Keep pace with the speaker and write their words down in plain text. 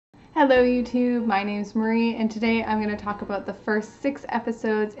Hello YouTube, my name's Marie and today I'm going to talk about the first 6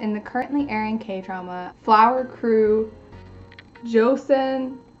 episodes in the currently airing K-drama Flower Crew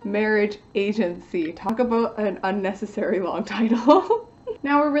Joseon Marriage Agency. Talk about an unnecessary long title.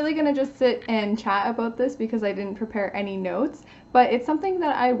 Now we're really going to just sit and chat about this because I didn't prepare any notes, but it's something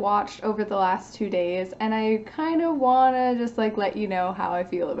that I watched over the last 2 days and I kind of want to just let you know how I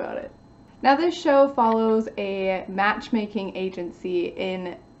feel about it. Now this show follows a matchmaking agency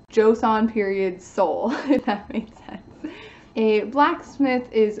in Joseon period Seoul, if that makes sense. A blacksmith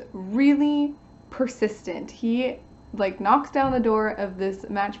is really persistent. He knocks down the door of this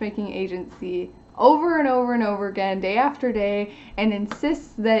matchmaking agency over and over and over again, day after day, and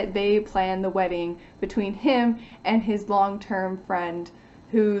insists that they plan the wedding between him and his long-term friend,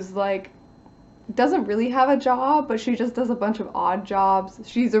 who's doesn't really have a job, but she just does a bunch of odd jobs.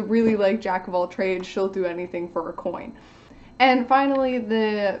 She's a really jack of all trades. She'll do anything for a coin. And finally,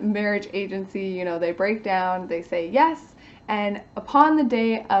 the marriage agency, they break down, they say yes, and upon the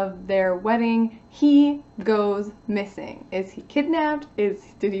day of their wedding, he goes missing. Is he kidnapped?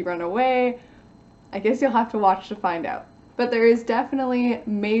 Did he run away? I guess you'll have to watch to find out. But there is definitely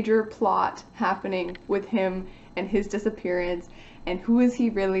major plot happening with him and his disappearance, and who is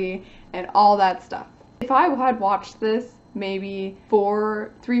he really, and all that stuff. If I had watched this maybe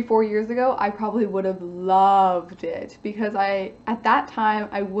 4 years ago, I probably would have loved it because at that time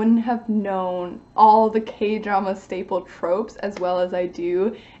I wouldn't have known all the K-drama staple tropes as well as I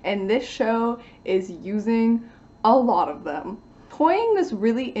do, and this show is using a lot of them. Toying this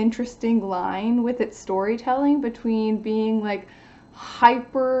really interesting line with its storytelling between being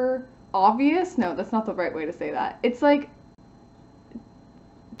hyper obvious. No, that's not the right way to say that. It's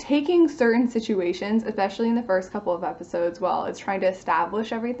taking certain situations, especially in the first couple of episodes while it's trying to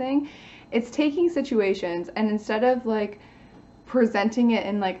establish everything, it's taking situations and instead of presenting it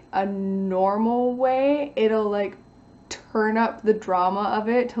in a normal way, it'll turn up the drama of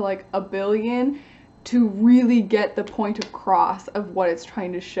it to a billion to really get the point across of what it's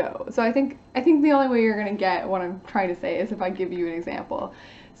trying to show. So I think the only way you're gonna get what I'm trying to say is if I give you an example.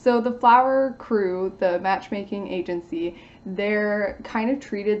 So the Flower Crew, the matchmaking agency, they're kind of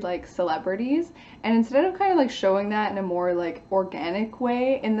treated like celebrities, and instead of kind of showing that in a more organic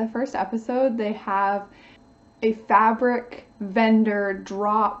way, in the first episode they have a fabric vendor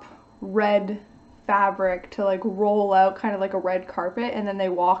drop red fabric to roll out kind of like a red carpet, and then they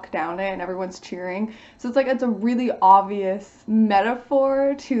walk down it and everyone's cheering. So it's a really obvious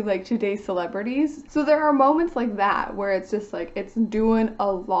metaphor to today's celebrities. So there are moments like that where it's just it's doing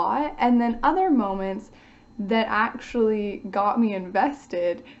a lot, and then other moments that actually got me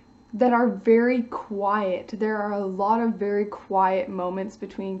invested that are very quiet. There are a lot of very quiet moments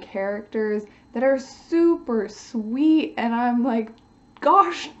between characters that are super sweet, and I'm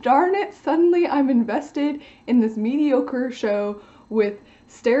gosh darn it, suddenly I'm invested in this mediocre show with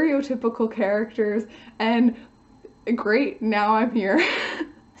stereotypical characters, and great, now I'm here.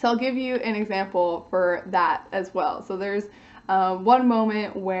 So I'll give you an example for that as well. So there's one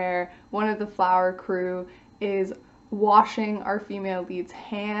moment where one of the Flower Crew is washing our female lead's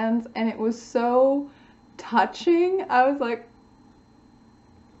hands, and it was so touching. I was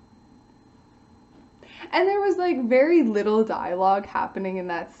and there was very little dialogue happening in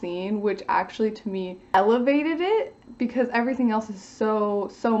that scene, which actually to me elevated it because everything else is so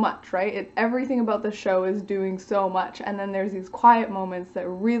much, right? Everything about the show is doing so much, and then there's these quiet moments that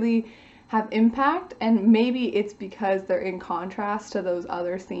really have impact, and maybe it's because they're in contrast to those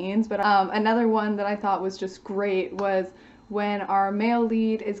other scenes. But another one that I thought was just great was when our male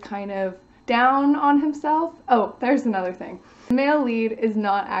lead is kind of down on himself. Oh, there's another thing. The male lead is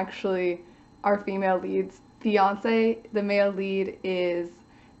not actually our female lead's fiance. The male lead is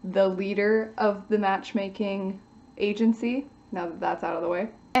the leader of the matchmaking agency, now that that's out of the way.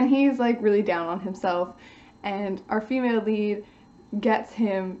 And he's really down on himself, and our female lead gets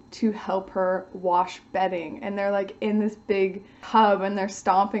him to help her wash bedding, and they're in this big tub and they're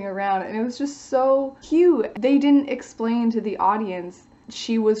stomping around, and it was just so cute. They didn't explain to the audience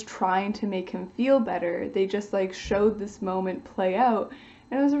she was trying to make him feel better. They just showed this moment play out,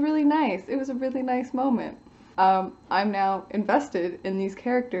 and it was really nice. It was a really nice moment. I'm now invested in these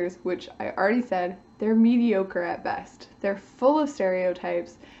characters, which I already said, they're mediocre at best. They're full of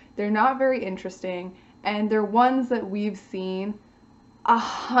stereotypes, they're not very interesting, and they're ones that we've seen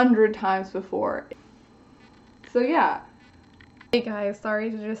 100 times before. So yeah. Hey guys, sorry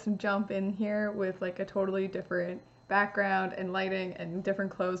to just jump in here with a totally different background and lighting and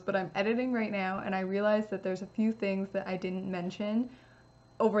different clothes, but I'm editing right now and I realized that there's a few things that I didn't mention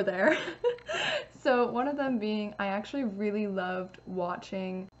over there. So one of them being, I actually really loved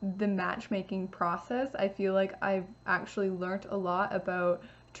watching the matchmaking process. I feel like I've actually learned a lot about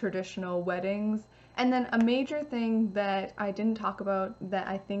traditional weddings. And then a major thing that I didn't talk about that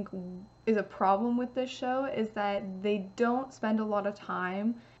I think is a problem with this show is that they don't spend a lot of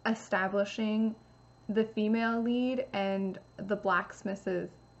time establishing the female lead and the blacksmith's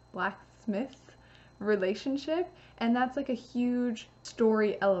relationship, and that's like a huge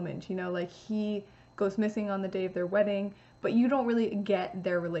story element, you know, like he goes missing on the day of their wedding, but you don't really get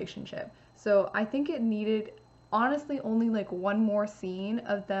their relationship. So I think it needed honestly only like one more scene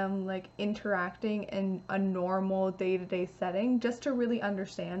of them like interacting in a normal day-to-day setting just to really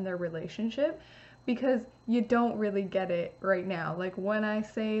understand their relationship, because you don't really get it right now. Like when I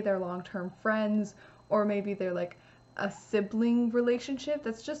say they're long-term friends, or maybe they're like a sibling relationship,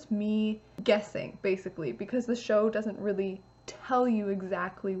 that's just me guessing basically, because the show doesn't really tell you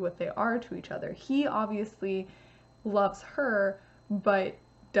exactly what they are to each other. He obviously loves her, but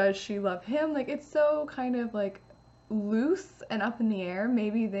does she love him? Like it's so kind of like loose and up in the air.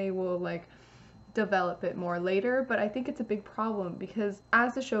 Maybe they will like develop it more later, but I think it's a big problem because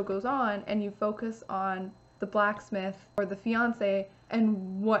as the show goes on and you focus on the blacksmith or the fiance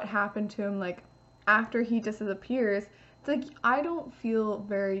and what happened to him like after he disappears, it's like I don't feel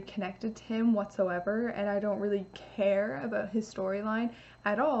very connected to him whatsoever, and I don't really care about his storyline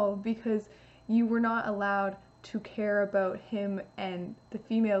at all because you were not allowed to care about him and the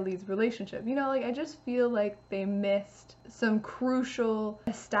female lead's relationship. You know, like I just feel like they missed some crucial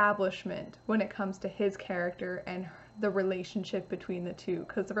establishment when it comes to his character and the relationship between the two.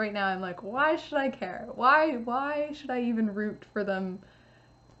 Because right now I'm like, why should I care? Why should I even root for them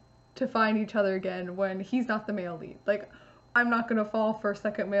to find each other again when he's not the male lead? Like, I'm not gonna fall for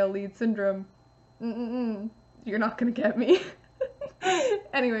second male lead syndrome. You're not gonna get me.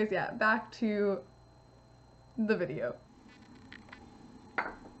 Anyways, yeah, back to the video.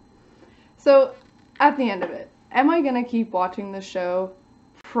 So at the end of it, am I gonna keep watching the show?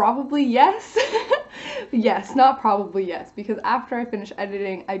 Probably yes. Yes, not probably yes, because after I finish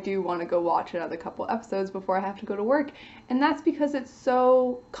editing, I do want to go watch another couple episodes before I have to go to work, and that's because it's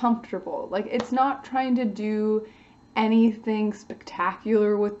so comfortable. Like, it's not trying to do anything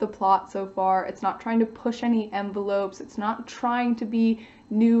spectacular with the plot so far. It's not trying to push any envelopes. It's not trying to be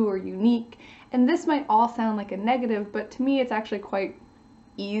new or unique. And this might all sound like a negative, but to me it's actually quite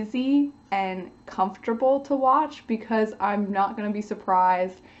easy and comfortable to watch because I'm not going to be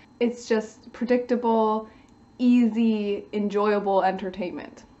surprised. It's just predictable, easy, enjoyable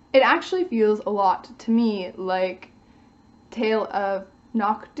entertainment. It actually feels a lot to me like Tale of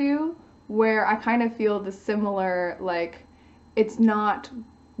Nokdu, where I kind of feel the similar, like, it's not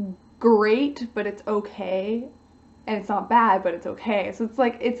great, but it's okay, and it's not bad, but it's okay. So it's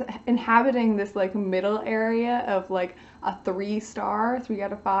like, it's inhabiting this like middle area of like a 3-star, 3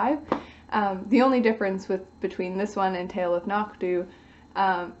 out of 5. The only difference between this one and Tale of Nokdu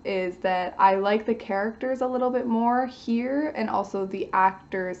is that I like the characters a little bit more here, and also the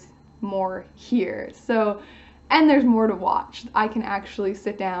actors more here. So, and there's more to watch. I can actually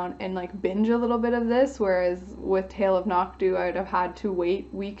sit down and like binge a little bit of this, whereas with Tale of Nokdu I would have had to wait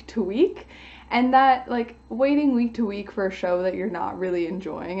week to week. And that, like, waiting week to week for a show that you're not really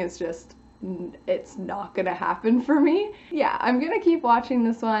enjoying is just, it's not gonna happen for me. Yeah, I'm gonna keep watching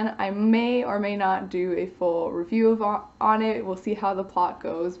this one. I may or may not do a full review on it. We'll see how the plot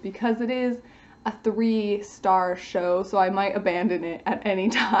goes, because it is a 3-star show, so I might abandon it at any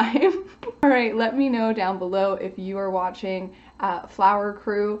time. Alright, let me know down below if you are watching Flower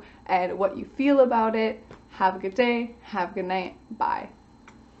Crew and what you feel about it. Have a good day, have a good night, bye.